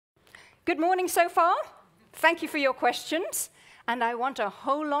Good morning so far. Thank you for your questions. And I want a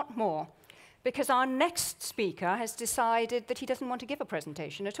whole lot more, because our next speaker has decided that he doesn't want to give a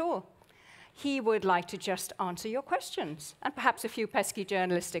presentation at all. He would like to just answer your questions, and perhaps a few pesky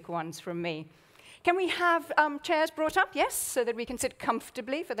journalistic ones from me. Can we have chairs brought up, yes, so that we can sit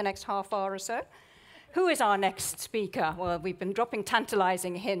comfortably for the next half hour or so? Who is our next speaker? Well, we've been dropping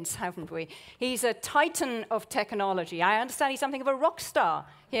tantalizing hints, haven't we? He's a titan of technology. I understand he's something of a rock star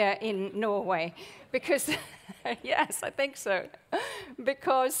here in Norway, because, yes, I think so,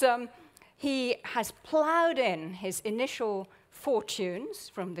 because he has plowed in his initial fortunes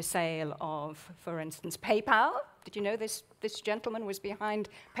from the sale of, for instance, PayPal. Did you know this gentleman was behind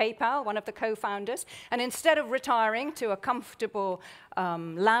PayPal, one of the co-founders? And instead of retiring to a comfortable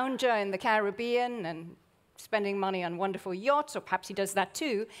lounger in the Caribbean and spending money on wonderful yachts, or perhaps he does that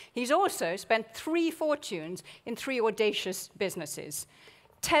too, he's also spent 3 fortunes in 3 audacious businesses.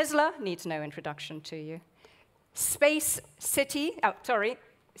 Tesla needs no introduction to you. Solar City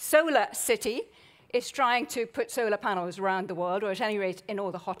is trying to put solar panels around the world, or at any rate in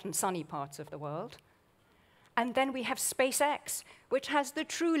all the hot and sunny parts of the world. And then we have SpaceX, which has the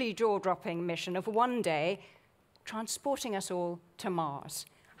truly jaw-dropping mission of one day transporting us all to Mars.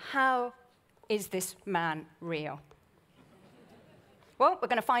 How is this man real? Well, we're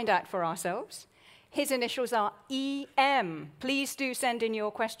going to find out for ourselves. His initials are EM. Please do send in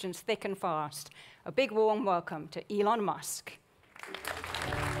your questions thick and fast. A big warm welcome to Elon Musk.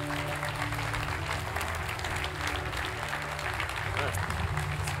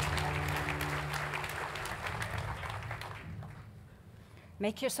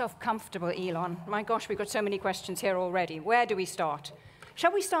 Make yourself comfortable, Elon. My gosh, we've got so many questions here already. Where do we start?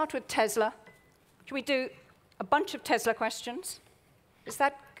 Shall we start with Tesla? Should we do a bunch of Tesla questions? Is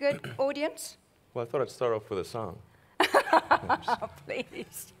that good, audience? Well, I thought I'd start off with a song.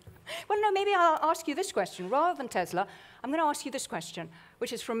 Please. Well, no, maybe I'll ask you this question. Rather than Tesla, I'm going to ask you this question,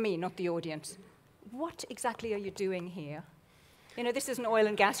 which is from me, not the audience. What exactly are you doing here? You know, this is an oil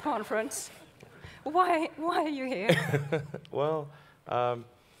and gas conference. Why are you here? Well,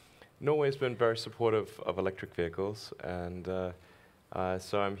 Norway's been very supportive of electric vehicles, and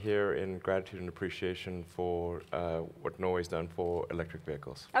so I'm here in gratitude and appreciation for what Norway's done for electric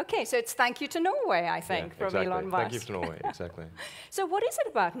vehicles. Okay, so it's thank you to Norway, I think, from exactly. Elon Musk. Thank you to Norway, exactly. So what is it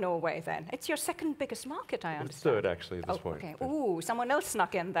about Norway, then? It's your second biggest market, I understand. It's third, actually, at this point. Okay. Ooh, someone else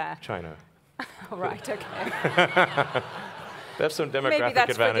snuck in there. China. All right, okay. They have some demographic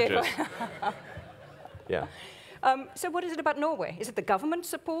advantages. Yeah. So what is it about Norway? Is it the government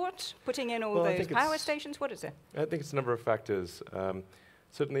support, putting in all those power stations? What is it? I think it's a number of factors.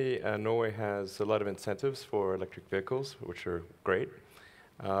 Certainly, Norway has a lot of incentives for electric vehicles, which are great.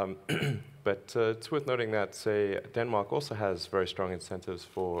 But it's worth noting that, say, Denmark also has very strong incentives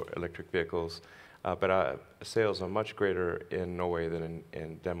for electric vehicles, but our sales are much greater in Norway than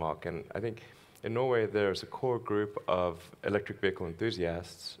in Denmark. And I think in Norway, there's a core group of electric vehicle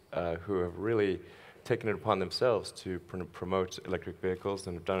enthusiasts who have really taken it upon themselves to promote electric vehicles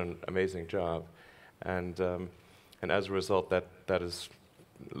and have done an amazing job. And as a result, that has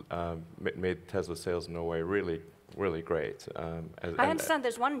made Tesla sales in Norway really, really great. I understand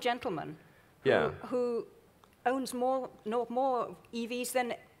there's one gentleman who owns more EVs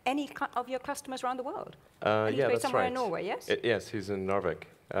than any of your customers around the world. And he's based somewhere in Norway, yes? Yes, he's in Narvik.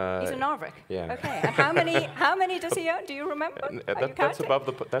 He's in Narvik? Yeah. Okay, and how many does he own? Do you remember? That's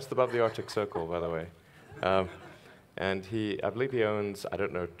above the Arctic Circle, by the way. And I believe he owns, I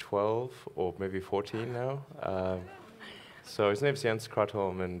don't know, 12 or maybe 14 now. So his name's Jens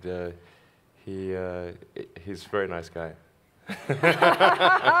Kratholm, and he's a very nice guy.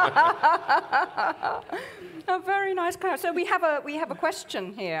 A very nice guy. So we have a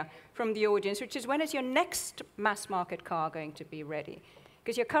question here from the audience, which is, when is your next mass market car going to be ready?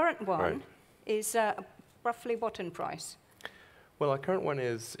 Because your current one is roughly what in price? Well, our current one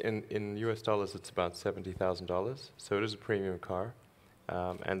is, in US dollars, it's about $70,000. So it is a premium car.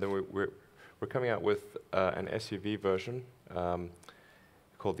 And then we're coming out with an SUV version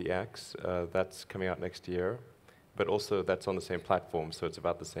called the X. That's coming out next year. But also, that's on the same platform, so it's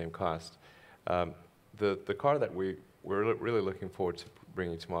about the same cost. The car that we're really looking forward to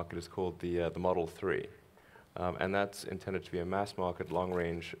bringing to market is called the Model 3. And that's intended to be a mass-market,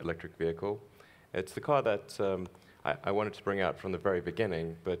 long-range electric vehicle. It's the car that I wanted to bring out from the very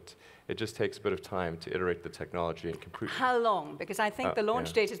beginning, but it just takes a bit of time to iterate the technology and compute. How long? Because I think the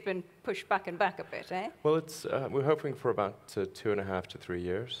launch date has been pushed back and back a bit, eh? Well, we're hoping for about 2.5 to 3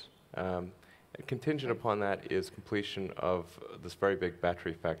 years. Contingent upon that is completion of this very big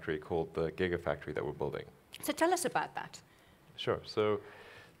battery factory called the Gigafactory that we're building. So tell us about that. Sure. So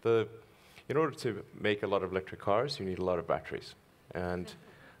the in order to make a lot of electric cars, you need a lot of batteries. And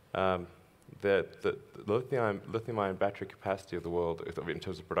the lithium-ion battery capacity of the world, in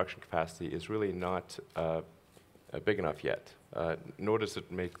terms of production capacity, is really not big enough yet, nor does it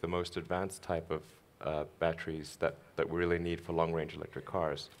make the most advanced type of batteries that we really need for long-range electric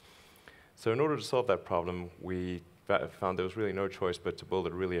cars. So in order to solve that problem, we found there was really no choice but to build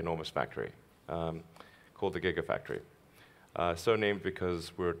a really enormous factory called the Gigafactory. So named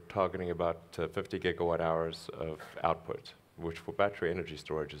because we're targeting about 50 gigawatt hours of output, which for battery energy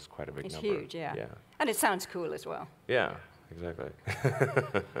storage is quite a big number. It's huge, yeah. And it sounds cool as well. Yeah, exactly.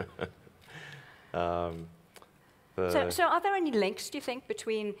 So are there any links, do you think,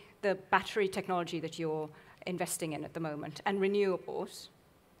 between the battery technology that you're investing in at the moment and renewables?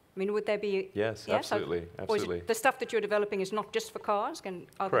 I mean, would there be... Yes, absolutely, absolutely. Or is the stuff that you're developing is not just for cars?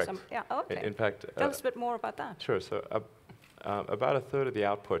 Are there some, Correct. yeah, okay. In fact... Tell us a bit more about that. Sure. So about a third of the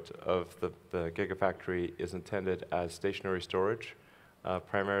output of the Gigafactory is intended as stationary storage,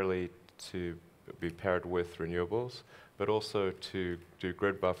 primarily to be paired with renewables, but also to do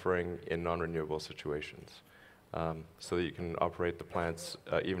grid buffering in non-renewable situations, so that you can operate the plants,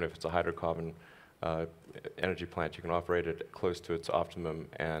 even if it's a hydrocarbon energy plant, you can operate it close to its optimum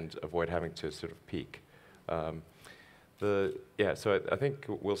and avoid having to sort of peak. So I think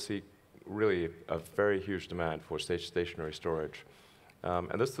we'll see really a very huge demand for stationary storage.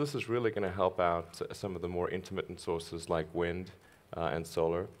 And this is really going to help out some of the more intermittent sources like wind and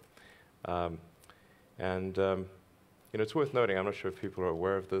solar. It's worth noting, I'm not sure if people are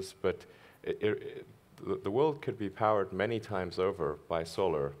aware of this, but the world could be powered many times over by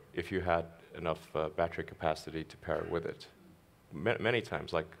solar if you had enough battery capacity to pair with it. Many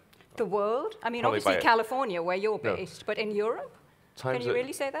times, like... The world? I mean, obviously California, where you're based, but in Europe? Can you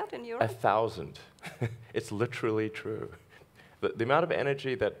really say that, in Europe? 1,000. It's literally true. The amount of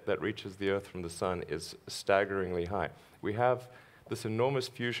energy that reaches the Earth from the sun is staggeringly high. We have this enormous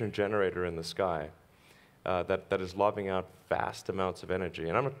fusion generator in the sky that is lobbing out vast amounts of energy.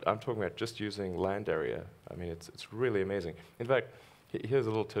 And I'm talking about just using land area. I mean, it's really amazing. In fact, here's a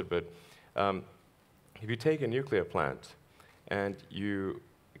little tidbit. If you take a nuclear plant and you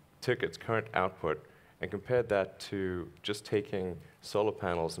took its current output and compared that to just taking solar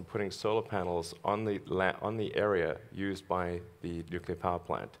panels and putting solar panels on the area used by the nuclear power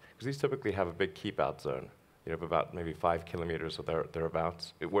plant, because these typically have a big keep-out zone, of about maybe 5 kilometers or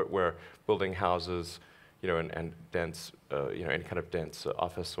thereabouts, where building houses, and dense, any kind of dense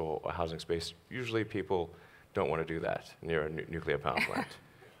office or housing space. Usually, people don't want to do that near a nuclear power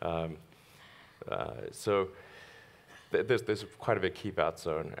plant. So there's quite a big keep-out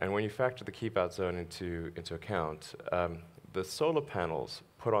zone, and when you factor the keep-out zone into account, the solar panels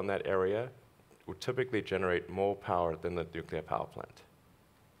put on that area would typically generate more power than the nuclear power plant.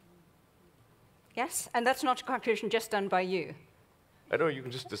 Yes, and that's not a calculation just done by you. I know,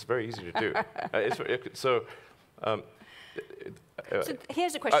 it's very easy to do. So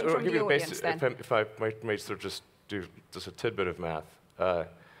here's a question from the audience then. If I may sort of just do just a tidbit of math.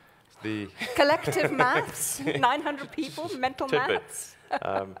 The collective maths, 900 people, mental maths.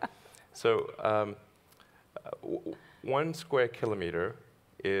 1 square kilometer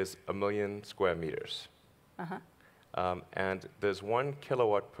is 1 million square meters. And there's 1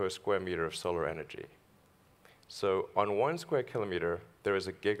 kilowatt per square meter of solar energy. So on 1 square kilometer, there is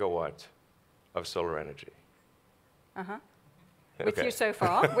a gigawatt of solar energy. With you so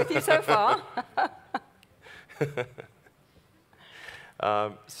far. With you so far.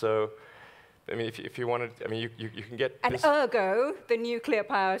 I mean, if you wanted, I mean, you can get. And ergo, the nuclear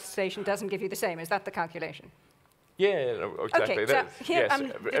power station doesn't give you the same. Is that the calculation? Yeah, no, exactly. Okay, so here,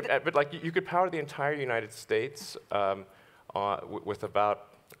 yes, but like you could power the entire United States with about,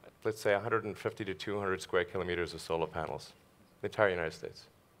 let's say, 150 to 200 square kilometers of solar panels. The entire United States.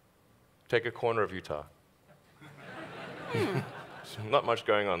 Take a corner of Utah. Not much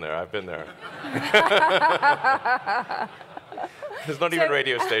going on there. I've been there. There's not even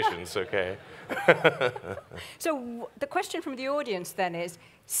radio stations, okay? So the question from the audience then is,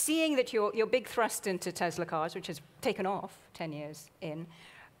 seeing that your big thrust into Tesla cars, which has taken off 10 years in,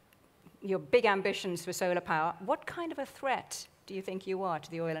 your big ambitions for solar power, what kind of a threat do you think you are to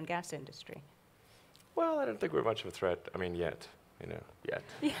the oil and gas industry? Well, I don't think we're much of a threat. I mean, yet, yet.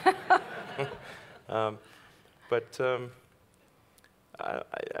 Yeah.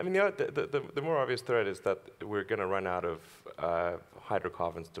 I mean, the more obvious threat is that we're going to run out of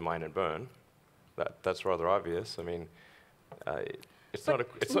hydrocarbons to mine and burn. That's rather obvious. I mean, it's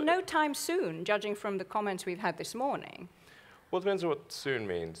no time soon, judging from the comments we've had this morning. Well, it depends on what soon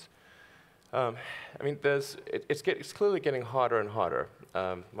means. I mean, it's clearly getting harder and harder.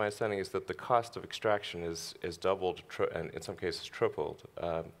 My understanding is that the cost of extraction is doubled, and in some cases tripled.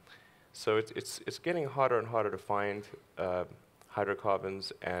 So it's getting harder and harder to find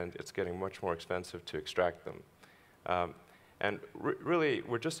hydrocarbons, and it's getting much more expensive to extract them. And really,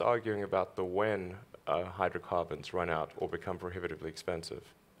 we're just arguing about the when hydrocarbons run out or become prohibitively expensive,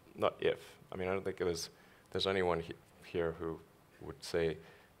 not if. I mean, I don't think there's anyone here who would say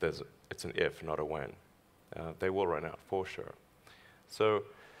it's an if, not a when. They will run out, for sure. So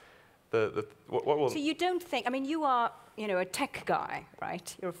what will... So you don't think, I mean, you are, a tech guy,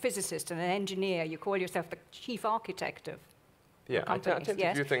 right? You're a physicist and an engineer. You call yourself the chief architect of companies. I tend to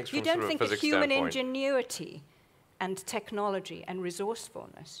view things from you don't sort of think a that physics human standpoint. ingenuity and technology and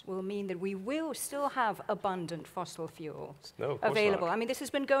resourcefulness will mean that we will still have abundant fossil fuels available? I mean, this has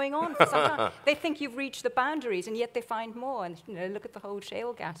been going on for some time. They think you've reached the boundaries, and yet they find more. And look at the whole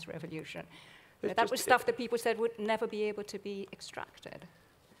shale gas revolution. That was stuff that people said would never be able to be extracted.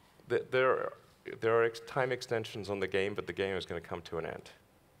 There are time extensions on the game, but the game is going to come to an end.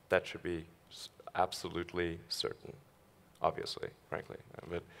 That should be absolutely certain, obviously, frankly.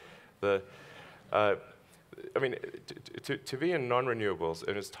 But I mean, to be in non-renewables,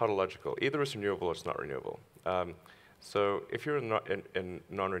 and it's tautological, either it's renewable or it's not renewable. So if you're in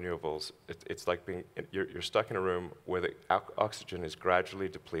non-renewables, it's like you're stuck in a room where the oxygen is gradually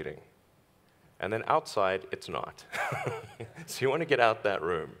depleting. And then outside, it's not. So you want to get out that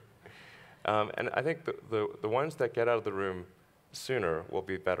room. And I think the ones that get out of the room sooner will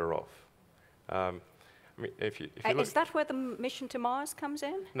be better off. I mean, if you look, is that where the mission to Mars comes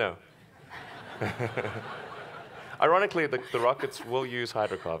in? No. Ironically, the rockets will use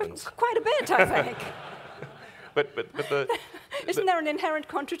hydrocarbons. Quite a bit, I think. but Isn't there an inherent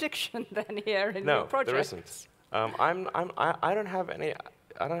contradiction then here in your project? No, there isn't. I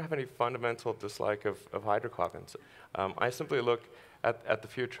don't have any fundamental dislike of hydrocarbons. I simply look at the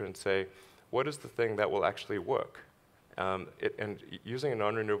future and say, what is the thing that will actually work? And using a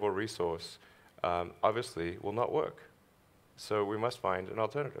non-renewable resource obviously will not work. So we must find an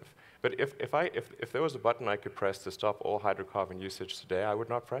alternative. But if there was a button I could press to stop all hydrocarbon usage today, I would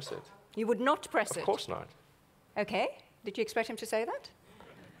not press it. You would not press it? Of course not. Okay. Did you expect him to say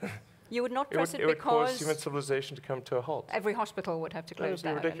that? You would not press it because... It would cause human civilization to come to a halt. Every hospital would have to close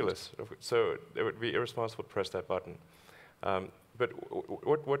down. That would be ridiculous. So it would be irresponsible to press that button. But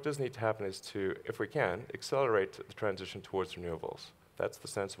what does need to happen is to, if we can, accelerate the transition towards renewables. That's the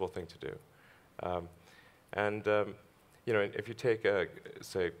sensible thing to do. If you take,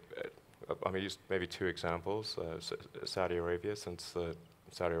 say, I'm going to use maybe two examples. Saudi Arabia, since the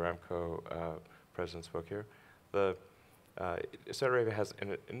Saudi Aramco president spoke here. Saudi Arabia has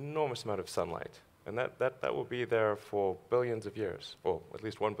an enormous amount of sunlight. And that will be there for billions of years. Well, at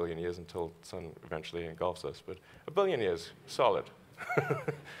least 1 billion years until the sun eventually engulfs us. But 1 billion years, solid.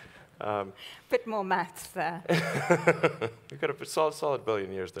 Bit more maths there. We've got a solid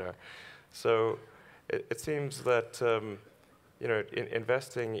billion years there. So it seems that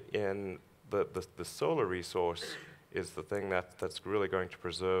investing in the solar resource is the thing that's really going to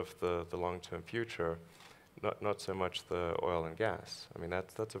preserve the long-term future, not so much the oil and gas. I mean,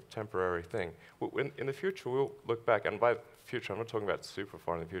 that's a temporary thing. In the future, we'll look back, and by future, I'm not talking about super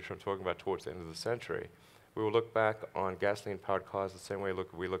far in the future, I'm talking about towards the end of the century. We will look back on gasoline-powered cars the same way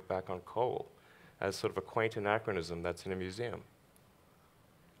we look back on coal, as sort of a quaint anachronism that's in a museum.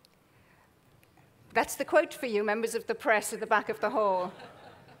 That's the quote for you, members of the press at the back of the hall.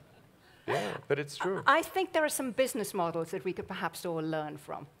 Yeah, but it's true. I think there are some business models that we could perhaps all learn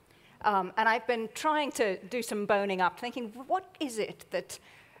from. And I've been trying to do some boning up, thinking, what is it that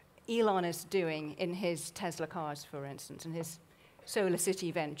Elon is doing in his Tesla cars, for instance, and his solar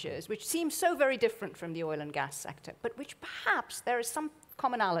city ventures, which seems so very different from the oil and gas sector, but which perhaps there is some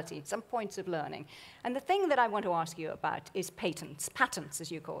commonality, some points of learning. And the thing that I want to ask you about is patents,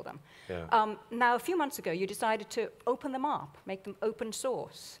 as you call them. Yeah. Now, a few months ago, you decided to open them up, make them open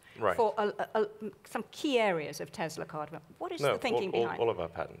source for some key areas of Tesla car development. What is the thinking behind all of our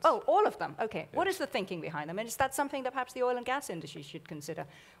patents. Oh, all of them, okay. Yeah. What is the thinking behind them? And is that something that perhaps the oil and gas industry should consider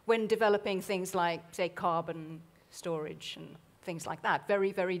when developing things like, say, carbon storage and things like that?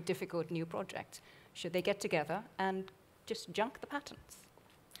 Very, very difficult new projects. Should they get together and just junk the patents?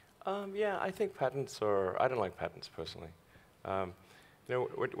 Yeah, I think patents are... I don't like patents, personally.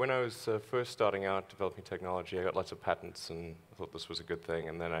 When I was first starting out developing technology, I got lots of patents, and I thought this was a good thing.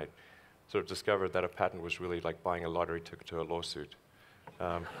 And then I sort of discovered that a patent was really like buying a lottery ticket to a lawsuit.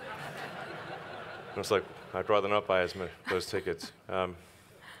 I was like, I'd rather not buy those tickets.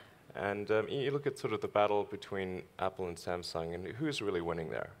 And you look at sort of the battle between Apple and Samsung, and who's really winning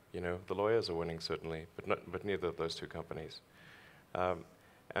there? You know, the lawyers are winning certainly, but neither of those two companies.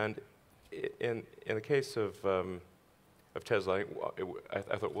 And in the case of Tesla,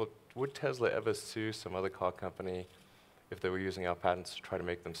 I thought, well, would Tesla ever sue some other car company if they were using our patents to try to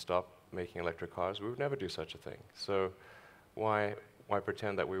make them stop making electric cars? We would never do such a thing. So why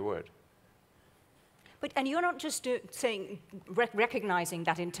pretend that we would? And you're not just recognizing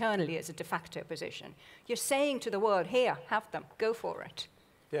that internally as a de facto position. You're saying to the world, here, have them, go for it.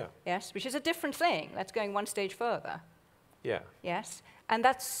 Yeah. Yes, which is a different thing. That's going one stage further. Yeah. Yes, and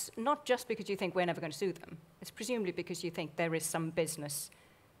that's not just because you think we're never going to sue them. It's presumably because you think there is some business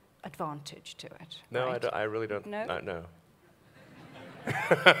advantage to it. No, right? I really don't. No? No.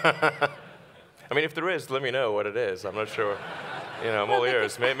 I mean, if there is, let me know what it is. I'm not sure. You know, I'm all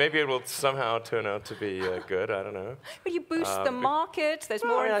ears. Maybe it will somehow turn out to be good. I don't know. But you boost the market. There's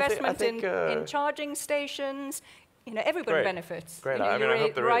more investment in charging stations. You know, everybody benefits. Great. You know, I mean, I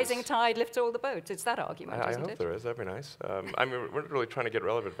hope there rising is. tide lifts all the boats. It's that argument, isn't it? I hope there is. That'd be nice. I mean, we're not really trying to get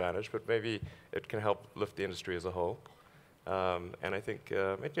relative advantage, but maybe it can help lift the industry as a whole. And I think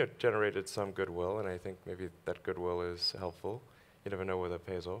it generated some goodwill, and I think maybe that goodwill is helpful. You never know whether it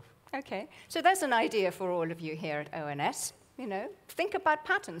pays off. Okay. So there's an idea for all of you here at ONS. You know, think about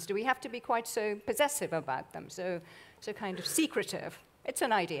patents. Do we have to be quite so possessive about them, so kind of secretive? It's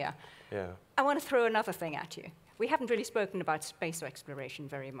an idea. Yeah. I want to throw another thing at you. We haven't really spoken about space exploration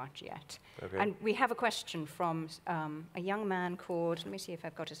very much yet. Okay. And we have a question from a young man called, let me see if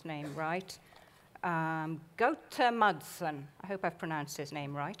I've got his name right, Gautamudson. I hope I've pronounced his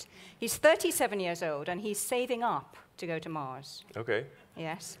name right. He's 37 years old, and he's saving up to go to Mars. Okay.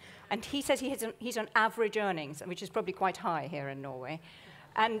 Yes. And he says he's on average earnings, which is probably quite high here in Norway.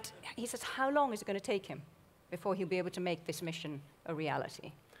 And he says, how long is it going to take him before he'll be able to make this mission a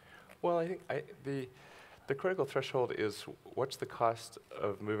reality? Well, I think the critical threshold is what's the cost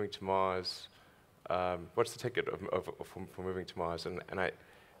of moving to Mars? What's the ticket for moving to Mars? And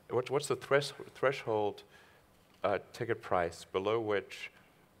what's the threshold ticket price below which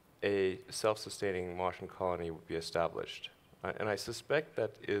a self-sustaining Martian colony would be established? And I suspect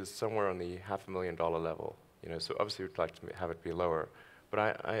that is somewhere on the $500,000 level. You know, so obviously we'd like to have it be lower,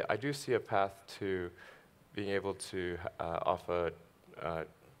 but I do see a path to being able to offer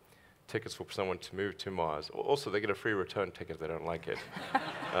tickets for someone to move to Mars. Also, they get a free return ticket if they don't like it.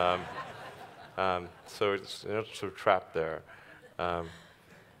 So it's not sort of trapped there.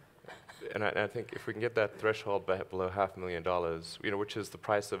 And I think if we can get that threshold below $500,000, you know, which is the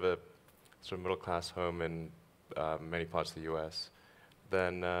price of a sort of middle-class home in many parts of the U.S.,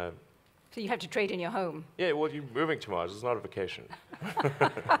 then... So you have to trade in your home? Yeah, well, you're moving to Mars. It's not a vacation.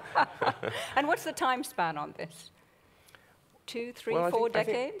 And what's the time span on this? 2, 3, 4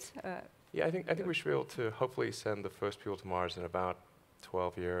 decades? Yeah, I think we should be able to hopefully send the first people to Mars in about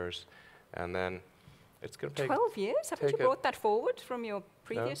 12 years, and then it's going to take... 12 years? Haven't you brought that forward from your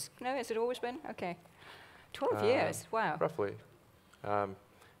previous... No, has it always been? Okay. 12 years, wow. Roughly. And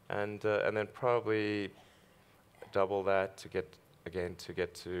then probably double that to get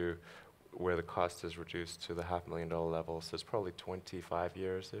to where the cost is reduced to the $500,000 level. So it's probably 25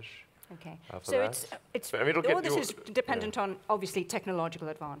 years-ish. Okay. So it's I mean, all this is dependent on, obviously, technological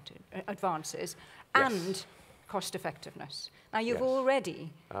advances and cost effectiveness. Now, you've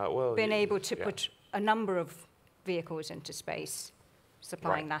already been able to put a number of vehicles into space,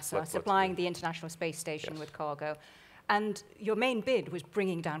 supplying NASA, supplying the International Space Station with cargo. And your main bid was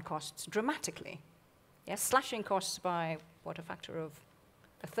bringing down costs dramatically. Yes, slashing costs by, what, a factor of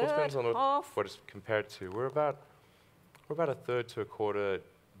a third, well, it depends on half? what it's compared to. We're about a third to a quarter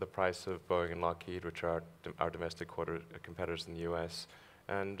the price of Boeing and Lockheed, which are our domestic competitors in the U.S.,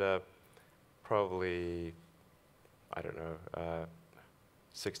 and probably, I don't know,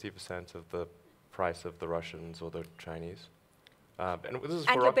 60% of the price of the Russians or the Chinese. And this is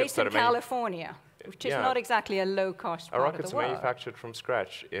for you're based in California, which is not exactly a low-cost part of the world. Our rockets are manufactured from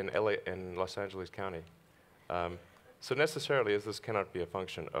scratch in Los Angeles County. So necessarily, this cannot be a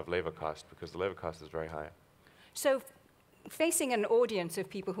function of labor cost, because the labor cost is very high. So facing an audience of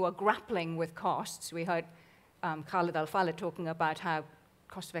people who are grappling with costs, we heard Carla Del Falle talking about how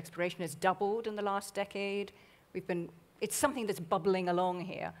cost of exploration has doubled in the last decade. It's something that's bubbling along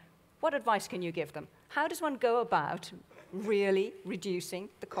here. What advice can you give them? How does one go about really reducing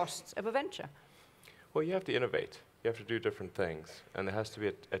the costs of a venture? Well, you have to innovate. You have to do different things. And there has to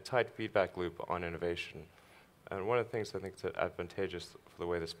be a tight feedback loop on innovation. And one of the things I think that's advantageous for the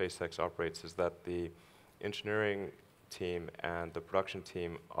way the SpaceX operates is that the engineering team and the production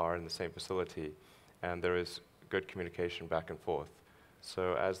team are in the same facility, and there is good communication back and forth.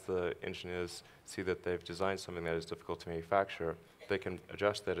 So as the engineers see that they've designed something that is difficult to manufacture, they can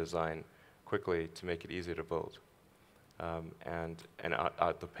adjust their design quickly to make it easier to build. And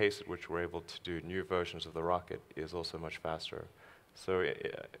at the pace at which we're able to do new versions of the rocket is also much faster. So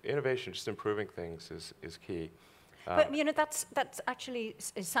innovation, just improving things, is key. But you know, that's actually,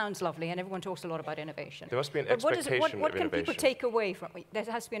 it sounds lovely, and everyone talks a lot about innovation. There must be an but expectation of innovation. What can people take away from it? There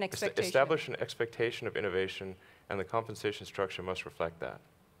has to be an expectation. Establish an expectation of innovation, and the compensation structure must reflect that.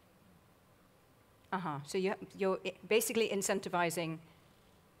 So you're basically incentivizing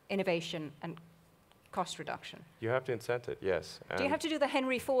innovation and cost reduction. You have to incent it, yes. Do you have to do the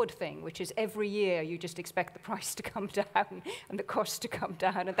Henry Ford thing, which is every year you just expect the price to come down and the cost to come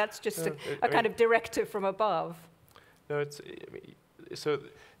down, and that's just a kind of directive from above? No, so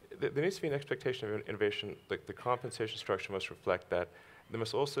there needs to be an expectation of innovation. The compensation structure must reflect that. There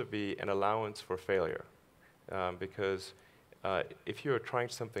must also be an allowance for failure, because if you are trying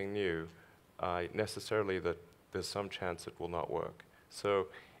something new, necessarily there's some chance it will not work. So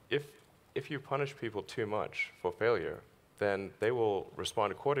if you punish people too much for failure, then they will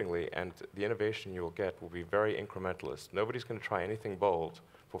respond accordingly, and the innovation you will get will be very incrementalist. Nobody's going to try anything bold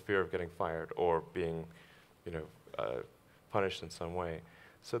for fear of getting fired or being, punished in some way.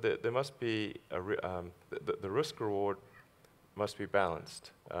 So there must be the risk-reward must be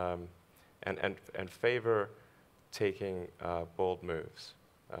balanced, and favor taking bold moves.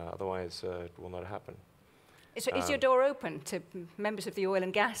 Otherwise, it will not happen. So is your door open to members of the oil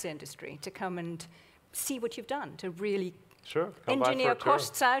and gas industry to come and see what you've done, to really engineer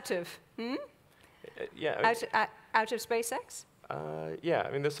costs out of, out of SpaceX? Yeah,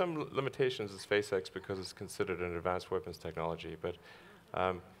 I mean, there's some limitations of SpaceX because it's considered an advanced weapons technology, but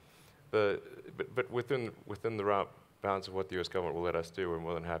within the bounds of what the U.S. government will let us do, we're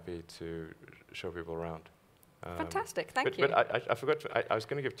more than happy to show people around. Fantastic, thank you. But I forgot, I was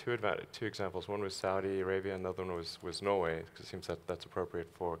going to give two examples. One was Saudi Arabia, and the other one was Norway, because it seems that's appropriate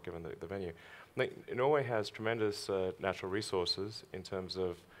for, given the venue. Norway has tremendous natural resources in terms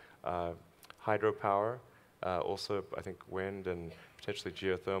of hydropower, also I think wind and potentially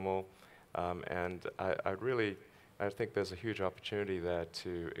geothermal, and I think there's a huge opportunity there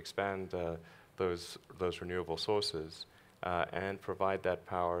to expand those renewable sources and provide that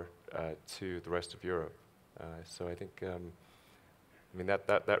power to the rest of Europe. So I think,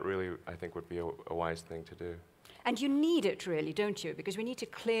 that really, I think, would be a wise thing to do. And you need it really, don't you? Because we need to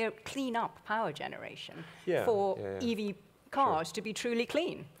clean up power generation for EV cars to be truly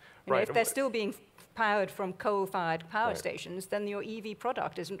clean. You know, if they're still being powered from coal-fired power stations, then your EV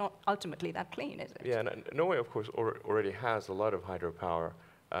product is not ultimately that clean, is it? Yeah, and Norway, of course, already has a lot of hydropower,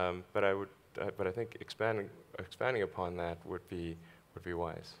 but I think expanding upon that would be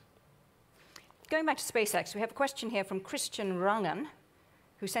wise. Going back to SpaceX, we have a question here from Christian Rangan,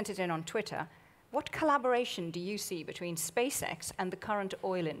 who sent it in on Twitter. What collaboration do you see between SpaceX and the current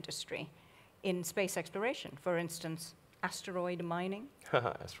oil industry in space exploration? For instance, asteroid mining?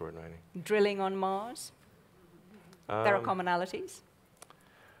 Asteroid mining. Drilling on Mars? There are commonalities?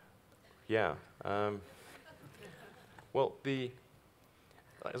 Yeah. Well,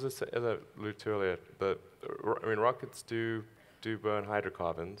 as I alluded to earlier, rockets do burn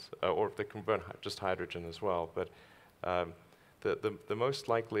hydrocarbons, or they can burn just hydrogen as well. But the most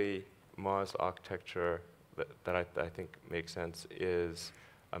likely Mars architecture that I think makes sense is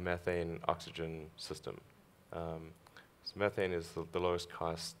a methane-oxygen system. So methane is the lowest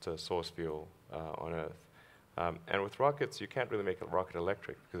cost source fuel on Earth. And with rockets, you can't really make a rocket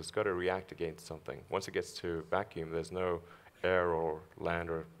electric because it's got to react against something. Once it gets to vacuum, there's no air or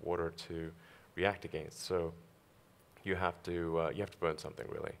land or water to react against. So you have to burn something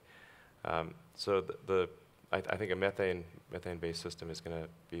really. So I think a methane-based system is going to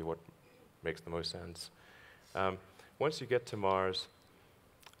be what makes the most sense. Once you get to Mars,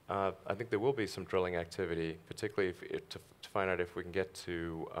 I think there will be some drilling activity, particularly to find out if we can get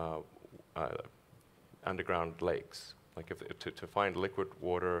to underground lakes, like to find liquid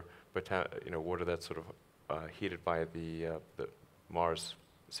water, but water that's sort of heated by the Mars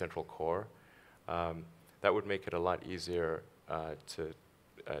central core. That would make it a lot easier to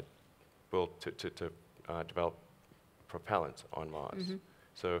develop propellant on Mars. Mm-hmm.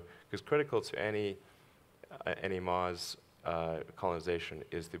 So, because critical to any Mars colonization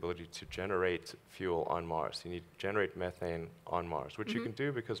is the ability to generate fuel on Mars. You need to generate methane on Mars, which you can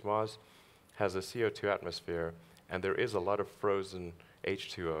do because Mars has a CO2 atmosphere, and there is a lot of frozen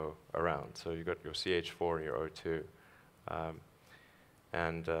H2O around. So you've got your CH4 and your O2.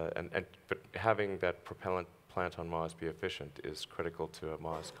 But having that propellant plant on Mars be efficient is critical to a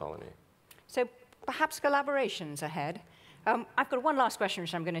Mars colony. So perhaps collaborations ahead. I've got one last question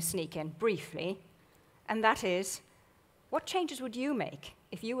which I'm going to sneak in briefly, and that is, what changes would you make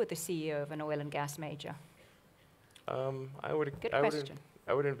if you were the CEO of an oil and gas major? Good question.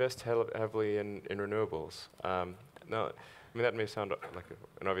 I would invest heavily in renewables. Now, I mean, that may sound like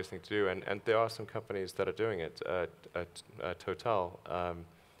an obvious thing to do, and there are some companies that are doing it. Total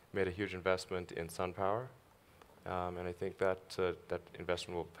made a huge investment in sun power, and I think that that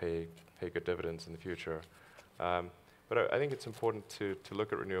investment will pay good dividends in the future. But I think it's important to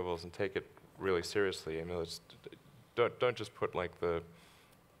look at renewables and take it really seriously. I mean, don't just put like the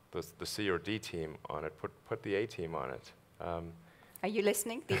C or D team on it. Put the A team on it. Are you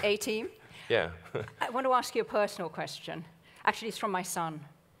listening? The A team? Yeah. I want to ask you a personal question. Actually, it's from my son.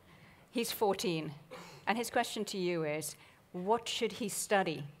 He's 14. And his question to you is, what should he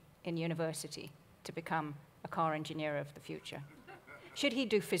study in university to become a car engineer of the future? Should he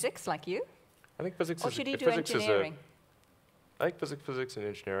do physics like you? I think physics or should he do engineering? I think physics and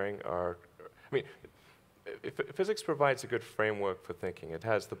engineering are, I mean, physics provides a good framework for thinking. It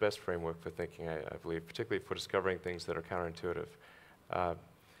has the best framework for thinking, I believe, particularly for discovering things that are counterintuitive.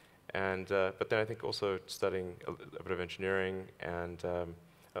 But then I think also studying a bit of engineering and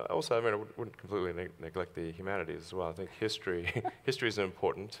also, I mean, I wouldn't completely neglect the humanities as well. I think history is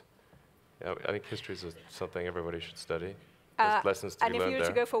important. I think history is something everybody should study. There's lessons to be learned there. And if you were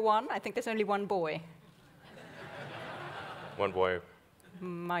to go for one, I think there's only one boy. One boy?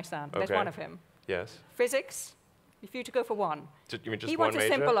 My son. Okay. There's one of him. Yes. Physics, if you were to go for one. You mean just he one wants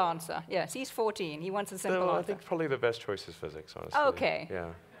major? a simple answer. Yes, he's 14. He wants a simple answer. I think probably the best choice is physics, honestly. Okay. Yeah.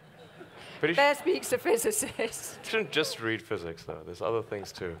 But there speaks a physicist. You shouldn't just read physics, though. There's other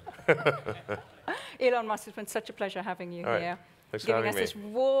things, too. Elon Musk, it's been such a pleasure having you here. Thanks giving for us having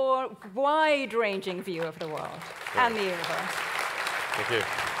me. this wide-ranging view of the world and the universe. Thank you.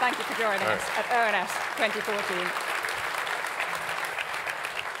 Thank you for joining us at ONS 2014.